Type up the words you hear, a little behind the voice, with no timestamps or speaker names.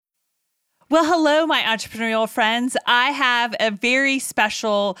Well, hello, my entrepreneurial friends. I have a very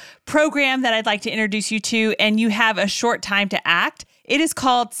special program that I'd like to introduce you to, and you have a short time to act. It is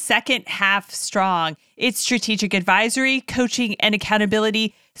called Second Half Strong. It's strategic advisory, coaching, and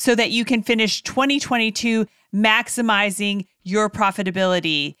accountability so that you can finish 2022 maximizing your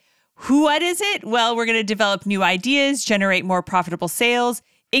profitability. What is it? Well, we're going to develop new ideas, generate more profitable sales,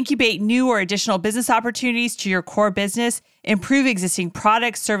 incubate new or additional business opportunities to your core business, improve existing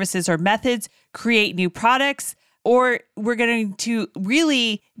products, services, or methods, create new products, or we're going to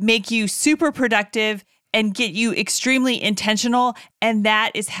really make you super productive and get you extremely intentional, and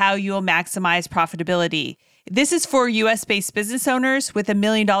that is how you'll maximize profitability. This is for US-based business owners with $1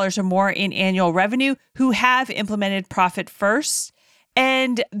 million or more in annual revenue who have implemented Profit First.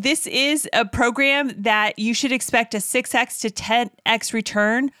 And this is a program that you should expect a 6x to 10x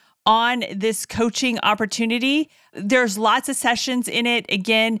return on this coaching opportunity. There's lots of sessions in it.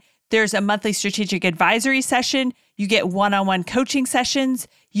 Again, there's a monthly strategic advisory session. You get one-on-one coaching sessions.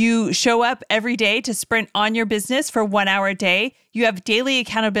 You show up every day to sprint on your business for 1 hour a day. You have daily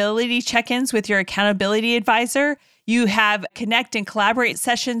accountability check-ins with your accountability advisor. You have connect and collaborate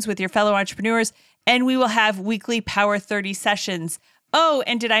sessions with your fellow entrepreneurs. And we will have weekly Power 30 sessions. Oh,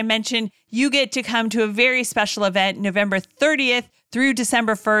 and did I mention you get to come to a very special event November 30th through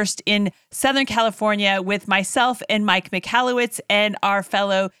December 1st in Southern California with myself and Mike Michalowicz and our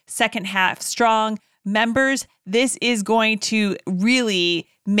fellow Second Half Strong members. This is going to really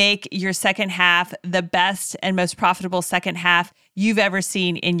make your second half the best and most profitable second half you've ever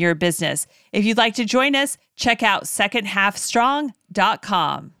seen in your business. If you'd like to join us, check out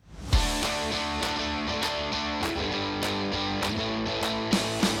secondhalfstrong.com.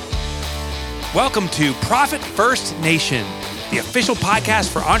 Welcome to Profit First Nation, the official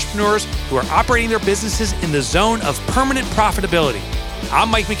podcast for entrepreneurs who are operating their businesses in the zone of permanent profitability. I'm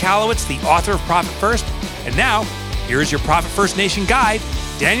Mike Michalowicz, the author of Profit First, and now here's your Profit First Nation guide,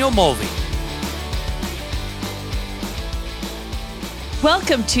 Daniel Mulvey.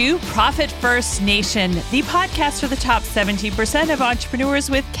 Welcome to Profit First Nation, the podcast for the top 17% of entrepreneurs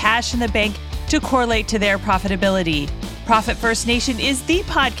with cash in the bank to correlate to their profitability. Profit First Nation is the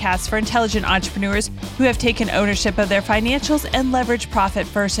podcast for intelligent entrepreneurs who have taken ownership of their financials and leverage Profit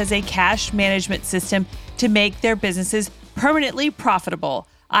First as a cash management system to make their businesses permanently profitable.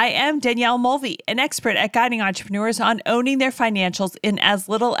 I am Danielle Mulvey, an expert at guiding entrepreneurs on owning their financials in as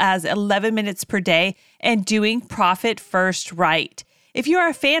little as 11 minutes per day and doing Profit First right. If you are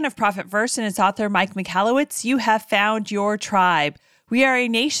a fan of Profit First and its author, Mike Michalowicz, you have found your tribe. We are a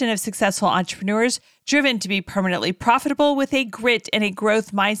nation of successful entrepreneurs driven to be permanently profitable with a grit and a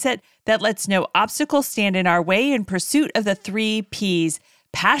growth mindset that lets no obstacle stand in our way in pursuit of the 3 Ps: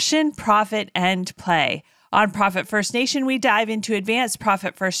 passion, profit, and play. On Profit First Nation, we dive into advanced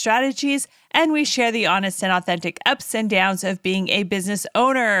Profit First strategies, and we share the honest and authentic ups and downs of being a business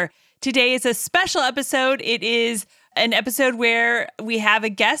owner. Today is a special episode. It is an episode where we have a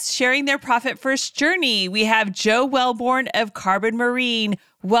guest sharing their Profit First journey. We have Joe Wellborn of Carbon Marine.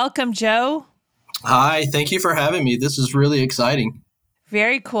 Welcome, Joe. Hi, thank you for having me. This is really exciting.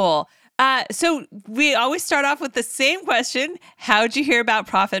 Very cool. So we always start off with the same question. How'd you hear about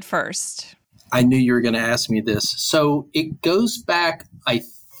Profit First? I knew you were going to ask me this. So it goes back, I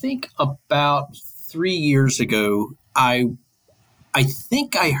think, about 3 years ago. I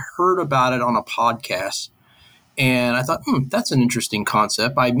think I heard about it on a podcast. And I thought, that's an interesting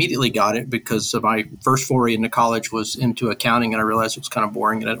concept. I immediately got it because of my first foray into college was into accounting, and I realized it was kind of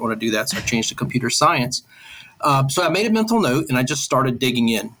boring and I didn't want to do that. So I changed to computer science. So I made a mental note and I just started digging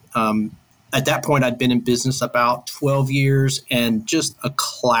in. At that point, I'd been in business about 12 years and just a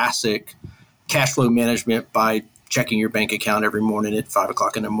classic cash flow management by checking your bank account every morning at 5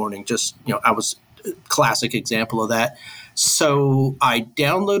 o'clock in the morning. I was a classic example of that. So I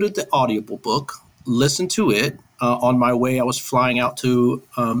downloaded the Audible book, listened to it. On my way, I was flying out to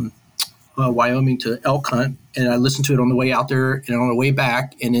Wyoming to elk hunt, and I listened to it on the way out there and on the way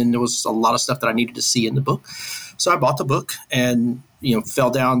back. And then there was a lot of stuff that I needed to see in the book. So I bought the book and, fell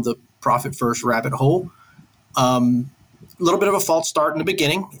down the Profit First rabbit hole. A little bit of a false start in the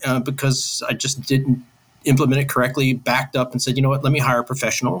beginning because I just didn't implement it correctly, backed up and said, you know what, let me hire a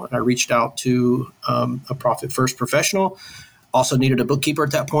professional. And I reached out to a Profit First professional. Also needed a bookkeeper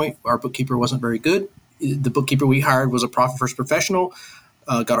at that point. Our bookkeeper wasn't very good. The bookkeeper we hired was a Profit First professional,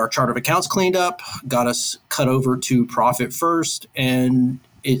 got our chart of accounts cleaned up, got us cut over to Profit First, and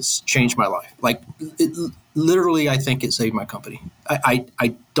it's changed my life. Literally, I think it saved my company.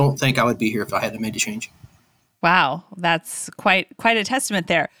 I don't think I would be here if I hadn't made the change. Wow, that's quite a testament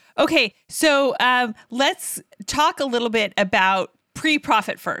there. Okay, so let's talk a little bit about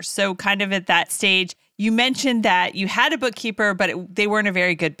pre-Profit First. So kind of at that stage, you mentioned that you had a bookkeeper, but they weren't a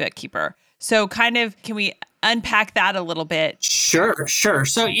very good bookkeeper. So kind of, can we unpack that a little bit? Sure.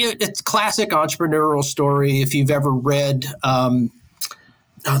 So it's classic entrepreneurial story. If you've ever read, the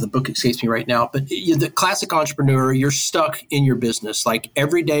book escapes me right now, but the classic entrepreneur, you're stuck in your business. Like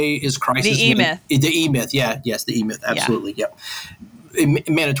every day is crisis. The E-Myth. The E-Myth. Yeah. Yes. The E-Myth. Absolutely. Yeah. Yep.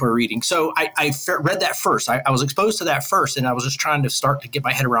 Mandatory reading. So I read that first. I was exposed to that first, and I was just trying to start to get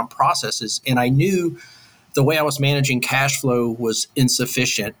my head around processes. And I knew the way I was managing cash flow was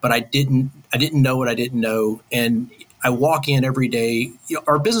insufficient, but I didn't know what I didn't know. And I walk in every day.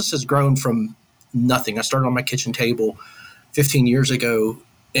 Our business has grown from nothing. I started on my kitchen table 15 years ago,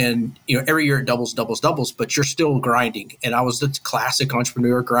 and every year it doubles, but you're still grinding. And I was the classic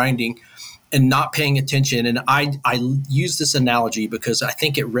entrepreneur grinding and not paying attention. And I use this analogy because I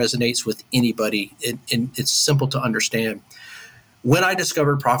think it resonates with anybody, and it's simple to understand. When I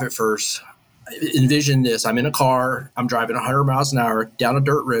discovered Profit First, envision this. I'm in a car. I'm driving 100 miles an hour down a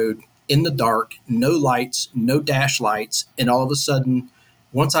dirt road in the dark, no lights, no dash lights. And all of a sudden,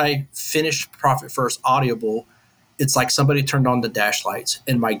 once I finished Profit First Audible, it's like somebody turned on the dash lights,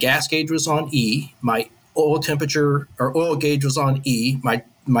 and my gas gauge was on E. My oil temperature or oil gauge was on E.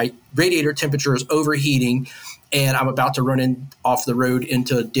 My radiator temperature is overheating, and I'm about to run off the road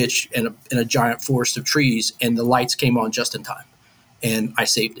into a ditch in a giant forest of trees, and the lights came on just in time. And I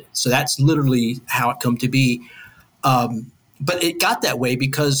saved it. So that's literally how it come to be. But it got that way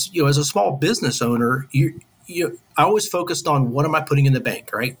because, as a small business owner, I always focused on what am I putting in the bank,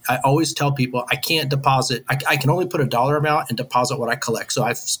 right? I always tell people I can't deposit. I can only put a dollar amount and deposit what I collect. So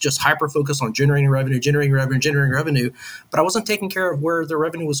I've just hyper focused on generating revenue. But I wasn't taking care of where the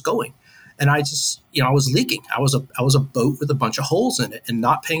revenue was going. And I just, I was leaking. I was a boat with a bunch of holes in it and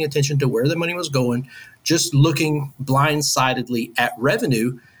not paying attention to where the money was going, just looking blindsidedly at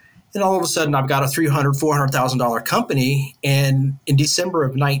revenue. And all of a sudden, I've got a $300,000, $400,000 company. And in December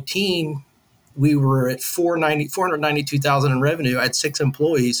of 19, we were at $492,000 in revenue. I had 6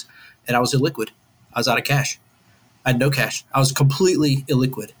 employees, and I was illiquid. I was out of cash. I had no cash. I was completely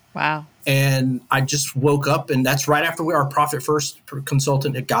illiquid. Wow. And I just woke up, and that's right after our Profit First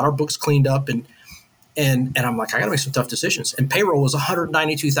consultant had got our books cleaned up, and I'm like, I got to make some tough decisions. And payroll was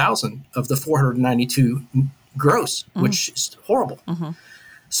 $192,000 of the $492 gross, which is horrible. Mm-hmm.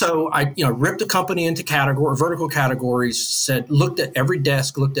 So I, ripped the company into vertical categories, looked at every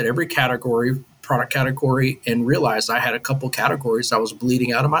desk, looked at every category, product category, and realized I had a couple categories I was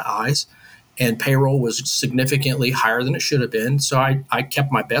bleeding out of my eyes, and payroll was significantly higher than it should have been. So I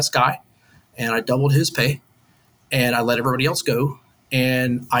kept my best guy, and I doubled his pay, and I let everybody else go.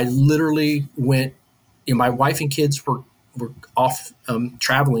 And I literally went, my wife and kids were off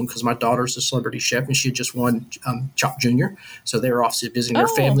traveling because my daughter's a celebrity chef, and she had just won Chop Junior. So they were off visiting their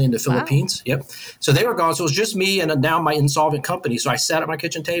family in the Philippines. Wow. Yep. So they were gone. So it was just me and now my insolvent company. So I sat at my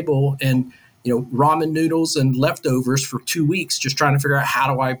kitchen table and, ramen noodles and leftovers for 2 weeks, just trying to figure out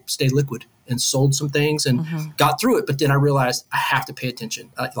how do I stay liquid, and sold some things and got through it. But then I realized I have to pay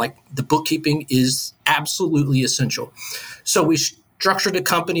attention. Like the bookkeeping is absolutely essential. So we structured the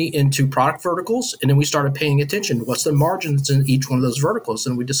company into product verticals, and then we started paying attention. What's the margins in each one of those verticals?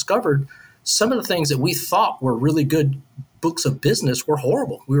 And we discovered some of the things that we thought were really good books of business were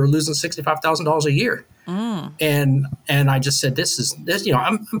horrible. We were losing $65,000 a year. And I just said, this,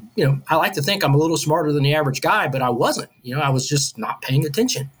 I like to think I'm a little smarter than the average guy, but I wasn't. I was just not paying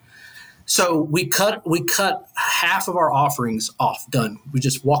attention. So we cut half of our offerings off, done. We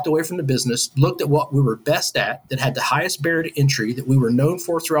just walked away from the business, looked at what we were best at, that had the highest barrier to entry, that we were known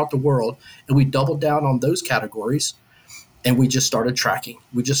for throughout the world, and we doubled down on those categories, and we just started tracking.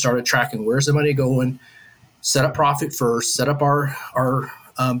 Where's the money going, set up Profit First, set up our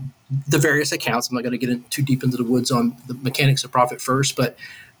the various accounts. I'm not going to get too deep into the woods on the mechanics of Profit First, but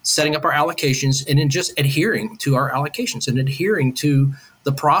setting up our allocations and then just adhering to our allocations and adhering to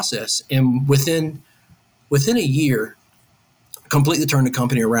the process. And within a year, completely turned the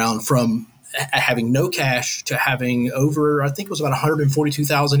company around from having no cash to having over, I think it was about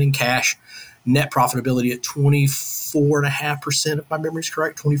 $142,000 in cash, net profitability at 24.5%, if my memory is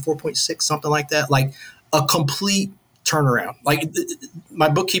correct, 24.6, something like that. Like a complete turnaround. Like my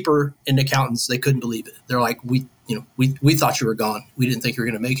bookkeeper and accountants, they couldn't believe it. They're like, we thought you were gone. We didn't think you were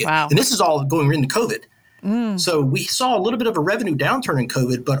going to make it. Wow. And this is all going into COVID. So we saw a little bit of a revenue downturn in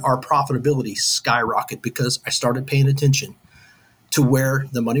COVID, but our profitability skyrocketed because I started paying attention to where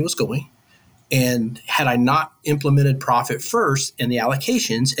the money was going. And had I not implemented Profit First in the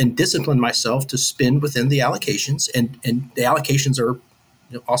allocations and disciplined myself to spend within the allocations, and the allocations are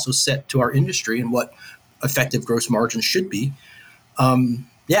also set to our industry and what effective gross margins should be,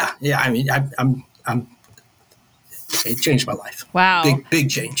 Yeah. I mean, it changed my life. Wow. Big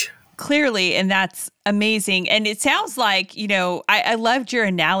change. Clearly, and that's amazing. And it sounds like, I loved your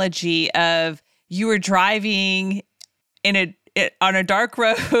analogy of you were driving on a dark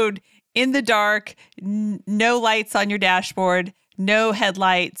road in the dark, no lights on your dashboard, no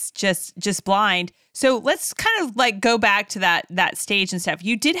headlights, just blind. So let's kind of like go back to that stage and stuff.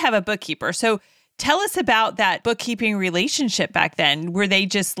 You did have a bookkeeper. So tell us about that bookkeeping relationship back then. Were they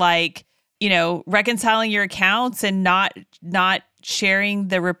just like, reconciling your accounts and not sharing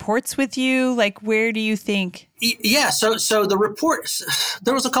the reports with you? Like, where do you think? Yeah. So the reports,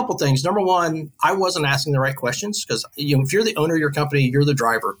 there was a couple things. Number one, I wasn't asking the right questions because, if you're the owner of your company, you're the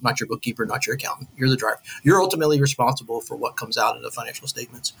driver, not your bookkeeper, not your accountant. You're the driver. You're ultimately responsible for what comes out in the financial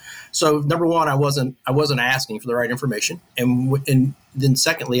statements. So number one, I wasn't asking for the right information. And then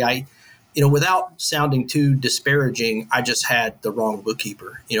secondly, without sounding too disparaging, I just had the wrong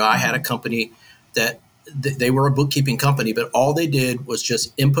bookkeeper. I had a company that they were a bookkeeping company, but all they did was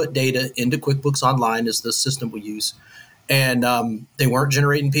just input data into QuickBooks Online is the system we use. And they weren't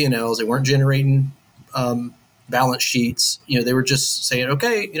generating P&Ls. They weren't generating balance sheets. They were just saying,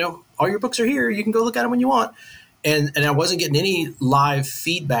 okay, all your books are here. You can go look at them when you want. And I wasn't getting any live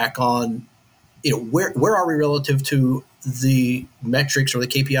feedback on, where are we relative to the metrics or the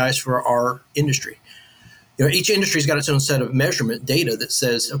KPIs for our industry. Each industry's got its own set of measurement data that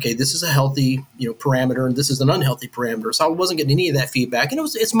says, okay, this is a healthy, parameter and this is an unhealthy parameter. So I wasn't getting any of that feedback, and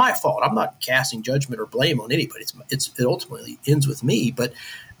it's my fault. I'm not casting judgment or blame on anybody. It ultimately ends with me. But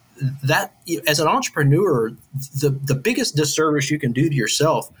that, as an entrepreneur, the biggest disservice you can do to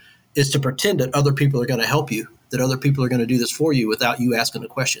yourself is to pretend that other people are going to help you, that other people are going to do this for you without you asking the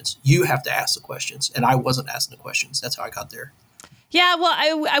questions. You have to ask the questions, and I wasn't asking the questions. That's how I got there. Yeah, well,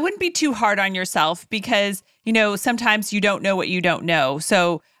 I wouldn't be too hard on yourself because, sometimes you don't know what you don't know.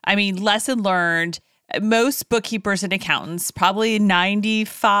 So, I mean, lesson learned, most bookkeepers and accountants, probably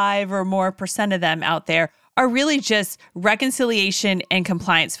 95 or more % of them out there, are really just reconciliation and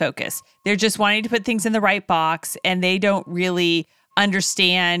compliance focused. They're just wanting to put things in the right box, and they don't really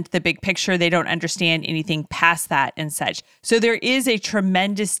understand the big picture. They don't understand anything past that and such. So there is a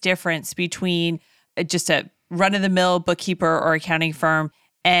tremendous difference between just a run-of-the-mill bookkeeper or accounting firm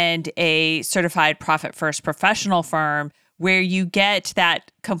and a certified Profit First professional firm where you get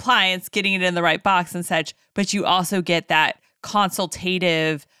that compliance, getting it in the right box and such, but you also get that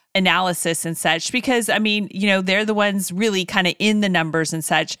consultative analysis and such because, I mean, they're the ones really kind of in the numbers and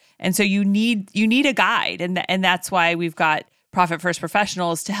such. And so you need a guide. And that's why we've got Profit First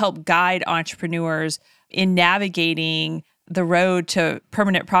professionals to help guide entrepreneurs in navigating the road to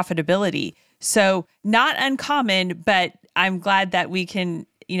permanent profitability. So not uncommon, but I'm glad that we can,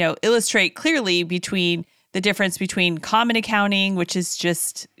 illustrate clearly between the difference between common accounting, which is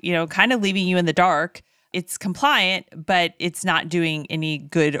just, kind of leaving you in the dark. It's compliant, but it's not doing any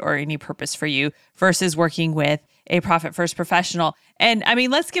good or any purpose for you versus working with a Profit First professional. And I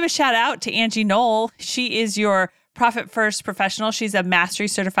mean, let's give a shout out to Angie Knoll. She is your Profit First professional. She's a mastery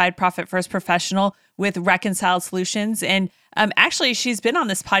certified Profit First professional with Reconciled Solutions. And actually, she's been on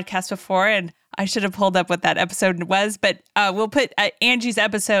this podcast before, and I should have pulled up what that episode was, but we'll put Angie's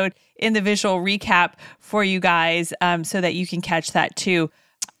episode in the visual recap for you guys so that you can catch that too.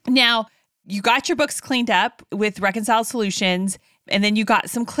 Now, you got your books cleaned up with Reconciled Solutions, and then you got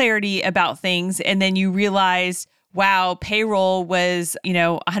some clarity about things, and then you realized, wow, payroll was,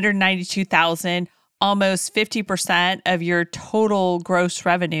 $192,000, almost 50% of your total gross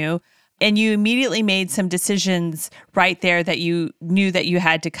revenue. And you immediately made some decisions right there that you knew that you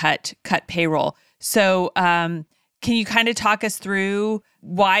had to cut payroll. So can you kind of talk us through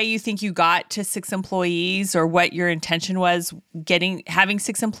why you think you got to 6 employees or what your intention was having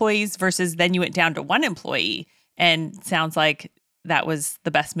 6 employees versus then you went down to 1 employee? And sounds like that was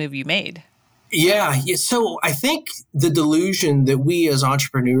the best move you made. Yeah. So I think the delusion that we as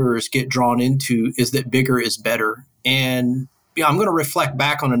entrepreneurs get drawn into is that bigger is better. And I'm going to reflect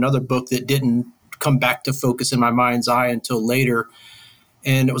back on another book that didn't come back to focus in my mind's eye until later.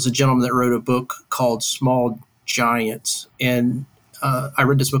 And it was a gentleman that wrote a book called Small Giants. And I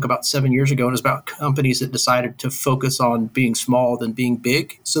read this book about 7 years ago, and it was about companies that decided to focus on being small than being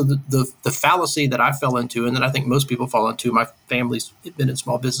big. So the fallacy that I fell into, and that I think most people fall into, my family's been in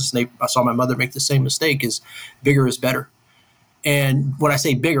small business, and I saw my mother make the same mistake, is bigger is better. And when I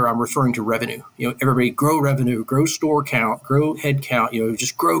say bigger, I'm referring to revenue. Everybody grow revenue, grow store count, grow head count,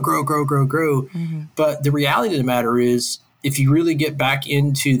 just grow. Mm-hmm. But the reality of the matter is, if you really get back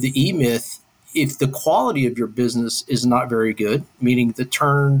into the E-myth, if the quality of your business is not very good, meaning the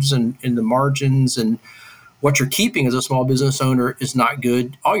turns and the margins and what you're keeping as a small business owner is not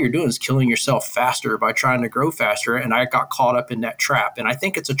good. All you're doing is killing yourself faster by trying to grow faster. And I got caught up in that trap. And I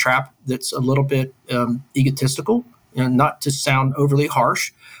think it's a trap that's a little bit egotistical, and not to sound overly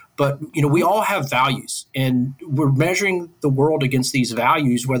harsh, but we all have values, and we're measuring the world against these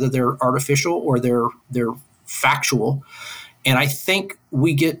values, whether they're artificial or they're factual. And I think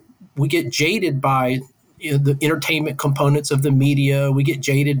we get jaded by the entertainment components of the media. We get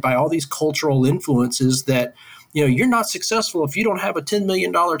jaded by all these cultural influences that, you're not successful if you don't have a $10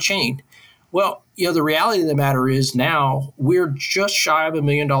 million chain. Well, the reality of the matter is now we're just shy of $1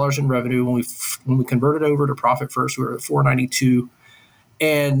 million in revenue. When we converted over to Profit First, we were at 492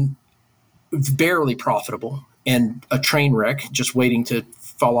 and barely profitable and a train wreck just waiting to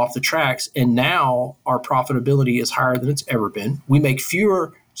fall off the tracks. And now our profitability is higher than it's ever been. We make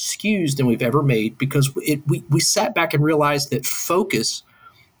fewer SKUs than we've ever made because we sat back and realized that focus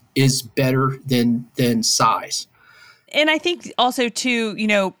is better than size. And I think also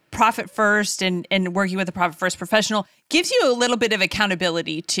too, Profit First and working with a Profit First professional gives you a little bit of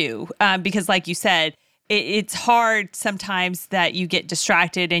accountability too, because like you said, it's hard sometimes that you get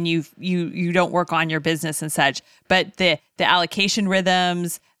distracted and you don't work on your business and such. But the allocation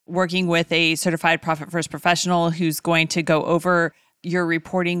rhythms, working with a certified Profit First professional who's going to go over your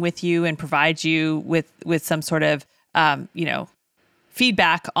reporting with you and provide you with some sort of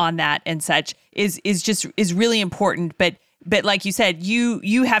feedback on that and such is really important. But like you said,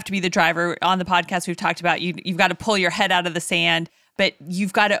 you have to be the driver. On the podcast we've talked about you've got to pull your head out of the sand, but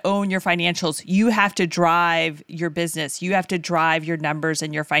you've got to own your financials. You have to drive your business. You have to drive your numbers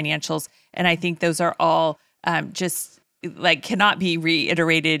and your financials. And I think those are all just like cannot be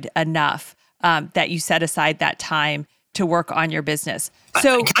reiterated enough, that you set aside that time to work on your business.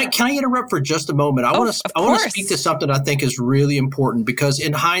 So can I interrupt for just a moment? I want to speak to something I think is really important, because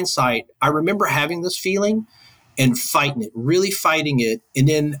in hindsight, I remember having this feeling and really fighting it. And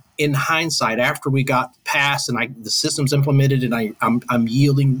then in hindsight, after we got past and the system's implemented and I'm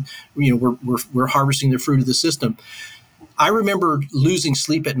yielding, we're harvesting the fruit of the system. I remember losing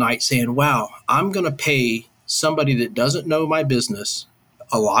sleep at night saying, wow, I'm going to pay somebody that doesn't know my business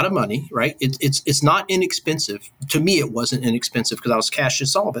a lot of money, right? It's not inexpensive. To me, it wasn't inexpensive because I was cash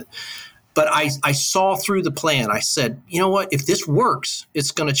insolvent. But I saw through the plan. I said, you know what? If this works,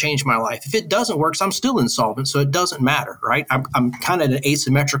 it's going to change my life. If it doesn't work, I'm still insolvent, so it doesn't matter, right? I'm kind of in an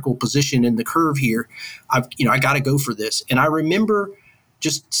asymmetrical position in the curve here. I got to go for this. And I remember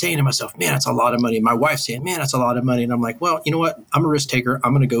just saying to myself, man, that's a lot of money. My wife saying, man, that's a lot of money. And I'm like, well, you know what? I'm a risk taker.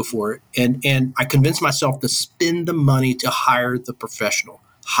 I'm going to go for it. And I convinced myself to spend the money to hire the professional.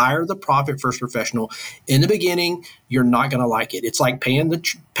 Hire the Profit First professional. In the beginning, you're not going to like it. It's like paying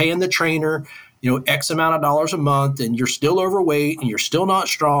the trainer, X amount of dollars a month, and you're still overweight and you're still not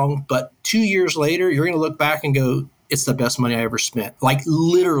strong. But 2 years later, you're going to look back and go, it's the best money I ever spent. Like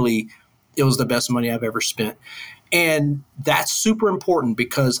literally, it was the best money I've ever spent. And that's super important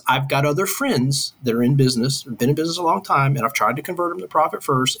because I've got other friends that are in business, been in business a long time, and I've tried to convert them to Profit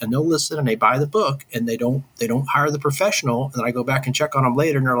First, and they'll listen and they buy the book and they don't hire the professional. And then I go back and check on them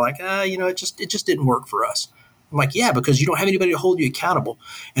later and they're like, it just didn't work for us. I'm like, yeah, because you don't have anybody to hold you accountable.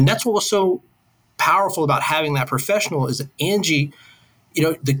 And that's what was so powerful about having that professional is that Angie,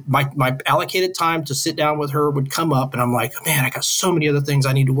 my allocated time to sit down with her would come up and I'm like, man, I got so many other things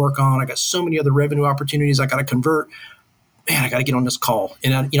I need to work on. I got so many other revenue opportunities I got to convert. Man, I got to get on this call.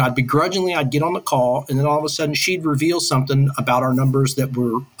 And I'd begrudgingly, I'd get on the call and then all of a sudden she'd reveal something about our numbers that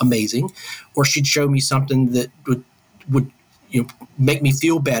were amazing, or she'd show me something that would make me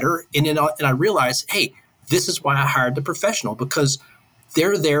feel better. And then I realized, hey, this is why I hired the professional, because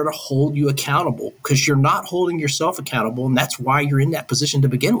they're there to hold you accountable because you're not holding yourself accountable. And that's why you're in that position to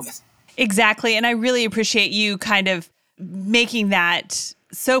begin with. Exactly. And I really appreciate you kind of making that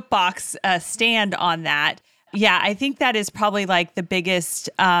soapbox stand on that. Yeah, I think that is probably like the biggest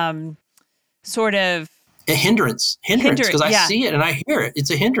sort of a hindrance because I see it and I hear it. It's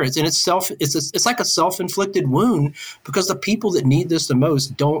a hindrance, and it's like a self-inflicted wound because the people that need this the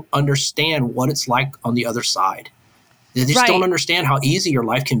most don't understand what it's like on the other side. They just don't understand how easy your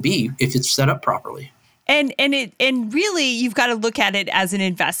life can be if it's set up properly. And really, you've got to look at it as an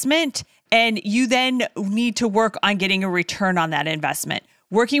investment, and you then need to work on getting a return on that investment.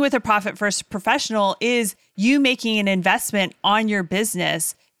 Working with a Profit First professional is you making an investment on your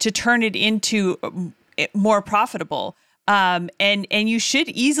business to turn it into more profitable. And you should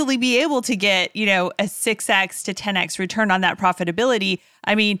easily be able to get, a 6x to 10x return on that profitability.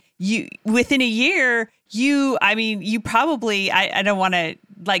 I mean, within a year, you probably, I don't want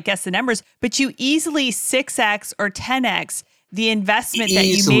to guess the numbers, but you easily 6x or 10x the investment that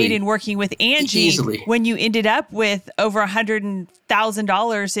you made in working with Angie when you ended up with over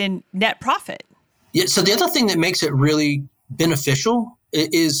 $100,000 in net profit. Yeah. So the other thing that makes it really beneficial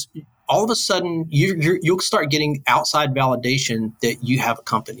is all of a sudden you'll start getting outside validation that you have a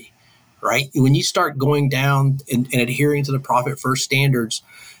company, right? When you start going down and adhering to the Profit First standards,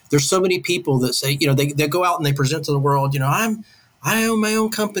 there's so many people that say, they go out and they present to the world, I own my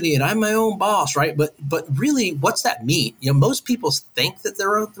own company and I'm my own boss, right? But really, what's that mean? Most people think that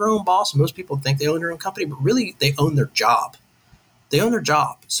they're their own boss. Most people think they own their own company, but really they own their job. They own their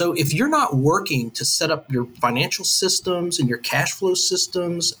job. So if you're not working to set up your financial systems and your cash flow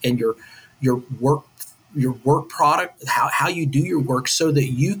systems and your work product, how you do your work so that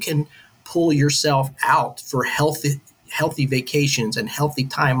you can pull yourself out for healthy vacations and healthy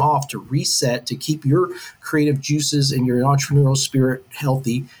time off to reset, to keep your creative juices and your entrepreneurial spirit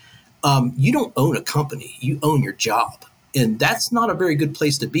healthy, you don't own a company, you own your job. And that's not a very good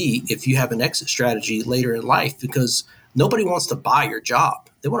place to be if you have an exit strategy later in life, because nobody wants to buy your job.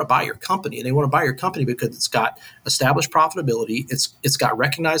 They want to buy your company, and they want to buy your company because it's got established profitability. It's got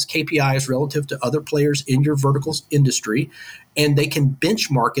recognized KPIs relative to other players in your vertical industry, and they can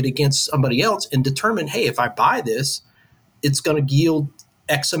benchmark it against somebody else and determine, hey, if I buy this, it's going to yield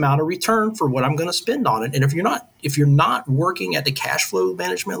X amount of return for what I'm going to spend on it. And if you're not working at the cash flow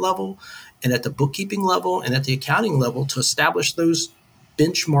management level and at the bookkeeping level and at the accounting level to establish those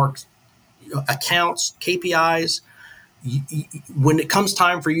benchmark accounts, KPIs, when it comes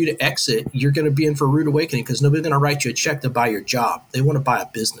time for you to exit, you're going to be in for a rude awakening because nobody's going to write you a check to buy your job. They want to buy a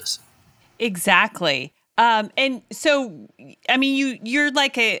business. Exactly. And so, I mean, you're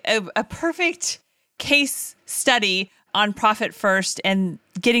like a perfect case study on Profit First and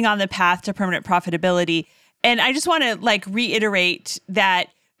getting on the path to permanent profitability. And I just want to reiterate that,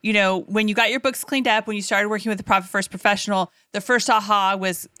 when you got your books cleaned up, when you started working with the Profit First professional, the first aha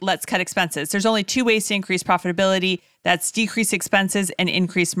was, let's cut expenses. There's only two ways to increase profitability. That's decrease expenses and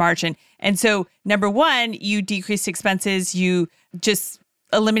increase margin. And so number one, you decreased expenses. You just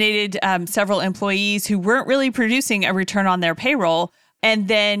eliminated several employees who weren't really producing a return on their payroll. And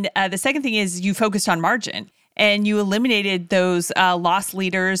then the second thing is you focused on margin. And you eliminated those loss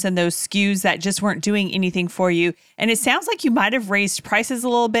leaders and those SKUs that just weren't doing anything for you. And it sounds like you might have raised prices a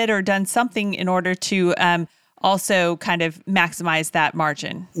little bit or done something in order to also kind of maximize that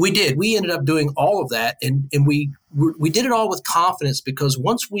margin. We did. We ended up doing all of that. And we did it all with confidence, because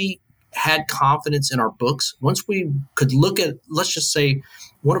once we had confidence in our books, once we could look at, let's just say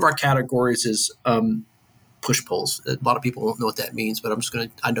one of our categories is push-pulls. A lot of people don't know what that means, but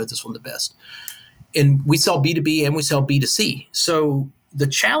I know this one the best. And we sell B2B and we sell B2C. So the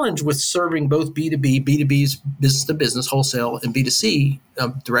challenge with serving both B2B, B2B's business to business, wholesale, and B2C,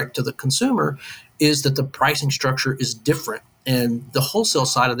 direct to the consumer, is that the pricing structure is different. And the wholesale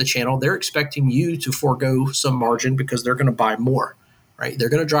side of the channel, they're expecting you to forego some margin because they're going to buy more, right? They're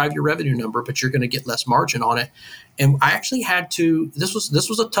going to drive your revenue number, but you're going to get less margin on it. And I actually had to, this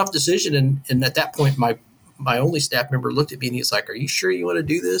was a tough decision. And at that point, my only staff member looked at me and he's like, "Are you sure you want to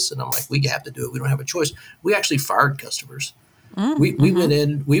do this?" And I'm like, "We have to do it. We don't have a choice." We actually fired customers. We went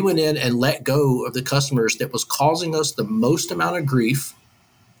in and let go of the customers that was causing us the most amount of grief,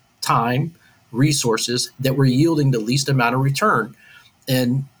 time, resources, that were yielding the least amount of return.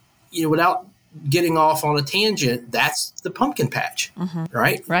 And, without getting off on a tangent, that's the pumpkin patch,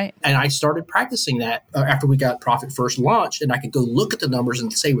 right? Right. And I started practicing that after we got Profit First launched, and I could go look at the numbers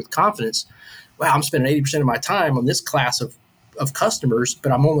and say with confidence, wow, I'm spending 80% of my time on this class of customers,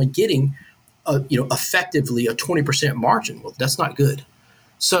 but I'm only getting, effectively a 20% margin. Well, that's not good.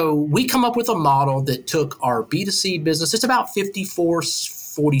 So we come up with a model that took our B2C business. It's about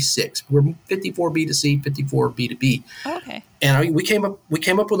 54-46. We're 54 B2C, 54 B2B. Okay. And we came up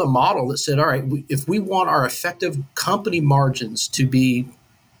with a model that said, all right, if we want our effective company margins to be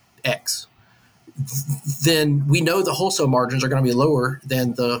X, then we know the wholesale margins are going to be lower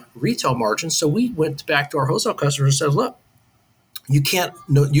than the retail margins. So we went back to our wholesale customers and said, look, you can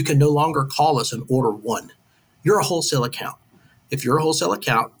no longer call us an order one. You're a wholesale account. If you're a wholesale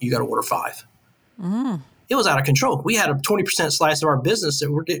account, you got to order 5. It was out of control. We had a 20% slice of our business that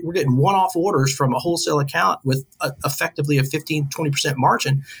we're getting one-off orders from a wholesale account with effectively a 15-20%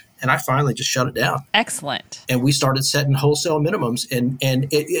 margin. And I finally just shut it down. Excellent. And we started setting wholesale minimums, and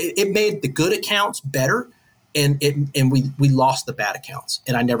it made the good accounts better, and we lost the bad accounts,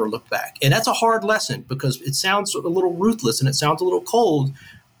 and I never looked back. And that's a hard lesson because it sounds a little ruthless and it sounds a little cold,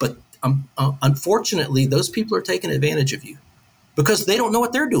 but unfortunately, those people are taking advantage of you because they don't know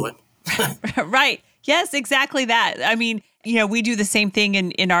what they're doing. Right. Yes, exactly that. I mean, we do the same thing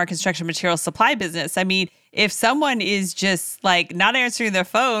in our construction material supply business. I mean, if someone is just like not answering their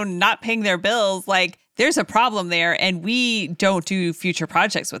phone, not paying their bills, like there's a problem there, and we don't do future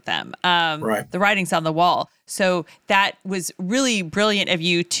projects with them. Right. The writing's on the wall. So that was really brilliant of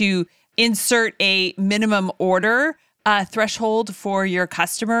you to insert a minimum order threshold for your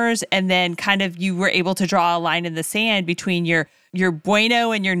customers, and then kind of you were able to draw a line in the sand between your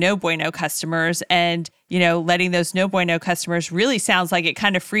bueno and your no bueno customers, and letting those no bueno customers really sounds like it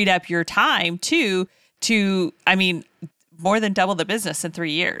kind of freed up your time to more than double the business in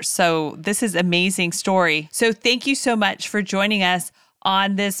 3 years. So this is an amazing story. So thank you so much for joining us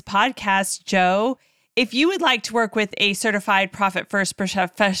on this podcast, Joe. If you would like to work with a certified Profit First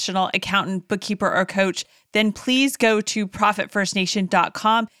professional accountant, bookkeeper, or coach, then please go to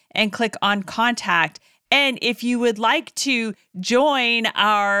ProfitFirstNation.com and click on Contact. And if you would like to join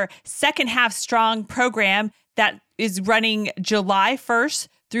our Second Half Strong program that is running July 1st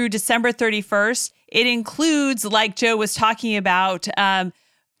through December 31st, it includes, like Joe was talking about,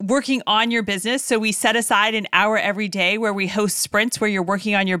 working on your business. So we set aside an hour every day where we host sprints where you're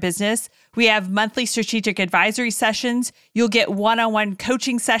working on your business. We have monthly strategic advisory sessions. You'll get one-on-one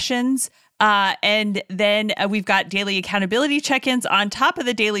coaching sessions. And then we've got daily accountability check-ins on top of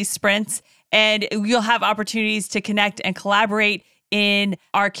the daily sprints. And you'll have opportunities to connect and collaborate in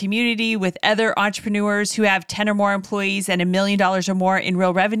our community with other entrepreneurs who have 10 or more employees and $1 million or more in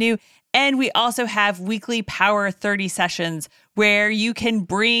real revenue. And we also have weekly Power 30 sessions where you can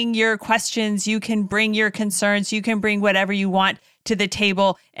bring your questions, you can bring your concerns, you can bring whatever you want to the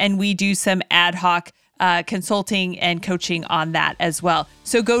table. And we do some ad hoc consulting and coaching on that as well.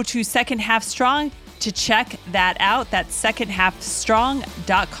 So go to Second Half Strong to check that out. That's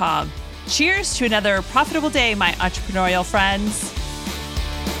secondhalfstrong.com. Cheers to another profitable day, my entrepreneurial friends.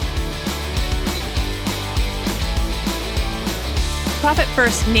 Profit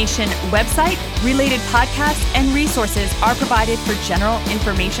First Nation website, related podcasts, and resources are provided for general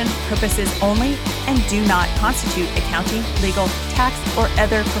information purposes only and do not constitute accounting, legal, tax, or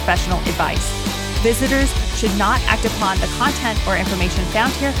other professional advice. Visitors should not act upon the content or information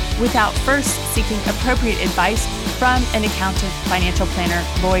found here without first seeking appropriate advice from an accountant, financial planner,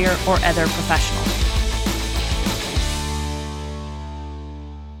 lawyer, or other professional.